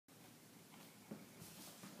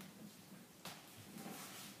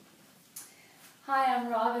Hi,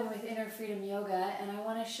 I'm Robyn with Inner Freedom Yoga, and I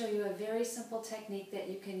want to show you a very simple technique that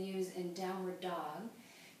you can use in downward dog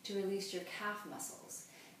to release your calf muscles.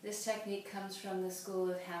 This technique comes from the School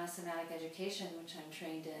of Somatic Education, which I'm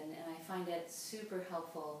trained in, and I find it super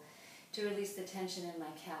helpful to release the tension in my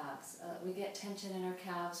calves. We get tension in our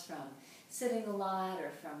calves from sitting a lot, or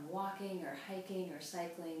from walking, or hiking, or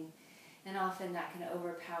cycling, and often that can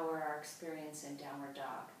overpower our experience in downward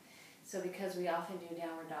dog. So because we often do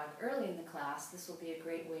downward dog early in the class, this will be a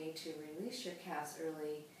great way to release your calves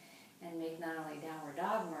early and make not only downward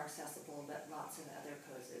dog more accessible, but lots of other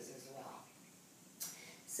poses as well.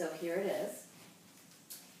 So here it is,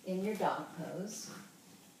 in your dog pose.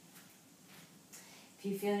 If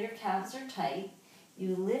you feel your calves are tight,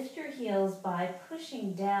 you lift your heels by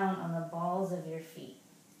pushing down on the balls of your feet.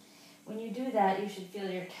 When you do that, you should feel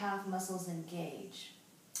your calf muscles engage.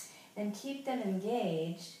 Then keep them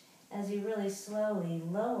engaged as you really slowly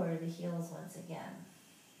lower the heels once again.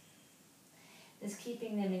 This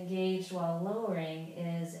keeping them engaged while lowering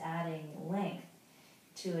is adding length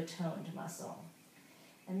to a toned muscle.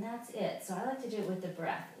 And that's it. So I like to do it with the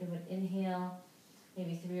breath. It would inhale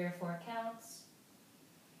maybe 3 or 4 counts.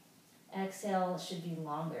 Exhale should be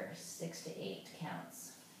longer, 6 to 8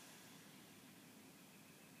 counts.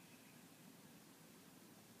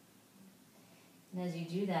 And as you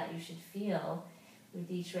do that, you should feel with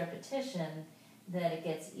each repetition that it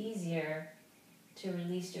gets easier to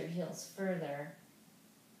release your heels further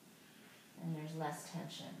and there's less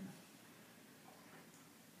tension.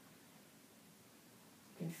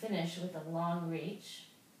 You can finish with a long reach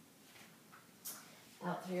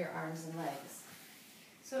out through your arms and legs.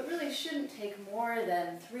 So it really shouldn't take more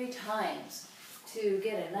than 3 times to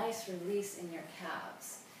get a nice release in your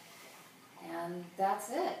calves. And that's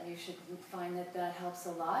it. You should find that that helps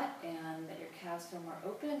a lot and that your calves feel more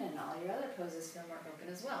open and all your other poses feel more open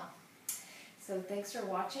as well. So thanks for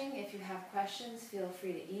watching. If you have questions, feel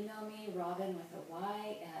free to email me, Robyn with a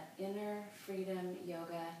Y, at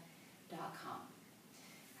innerfreedomyoga.com.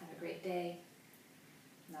 Have a great day.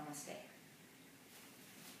 Namaste.